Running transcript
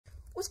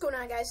What's going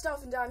on, guys?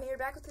 Stalk Me Here,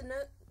 back with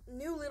a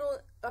new little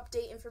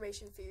update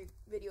information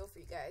video for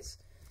you guys.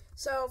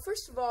 So,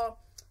 first of all,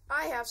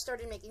 I have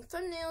started making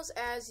thumbnails,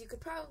 as you could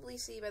probably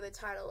see by the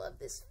title of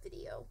this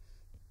video.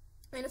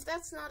 And if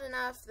that's not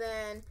enough,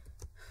 then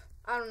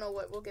I don't know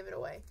what, we'll give it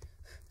away.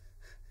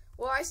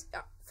 Well,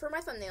 for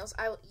my thumbnails,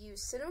 I will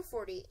use Cinema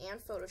 4D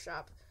and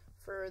Photoshop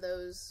for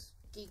those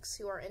geeks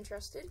who are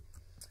interested.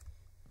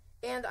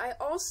 And I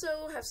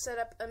also have set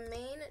up a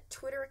main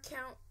Twitter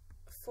account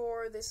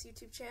for this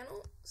YouTube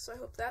channel, so I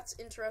hope that's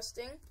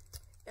interesting,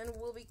 and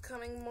will be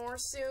coming more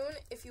soon.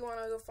 If you want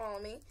to go follow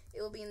me,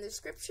 it will be in the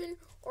description,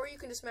 or you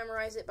can just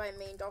memorize it by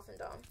Main Dolphin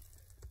Dom.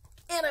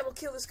 And I will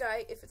kill this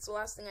guy if it's the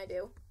last thing I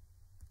do.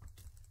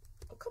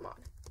 Oh, come on.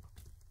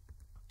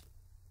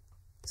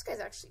 This guy's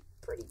actually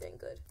pretty dang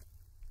good.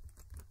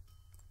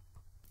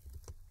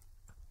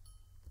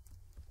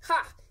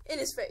 Ha! In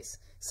his face.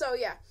 So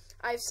yeah,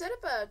 I've set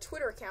up a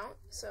Twitter account,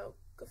 so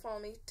go follow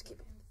me to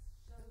keep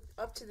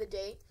up to the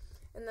date.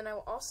 And then I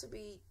will also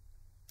be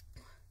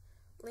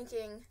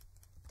linking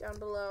down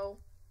below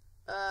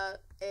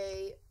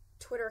a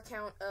Twitter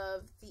account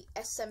of the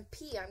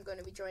SMP I'm going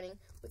to be joining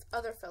with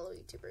other fellow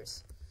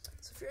YouTubers.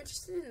 So if you're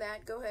interested in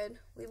that, go ahead,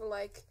 leave a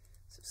like,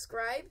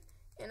 subscribe,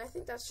 and I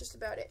think that's just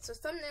about it. So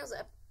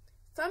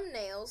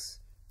thumbnails,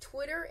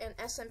 Twitter, and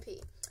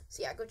SMP.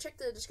 So yeah, go check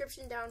the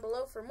description down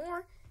below for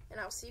more, and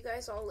I'll see you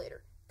guys all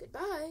later.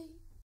 Goodbye!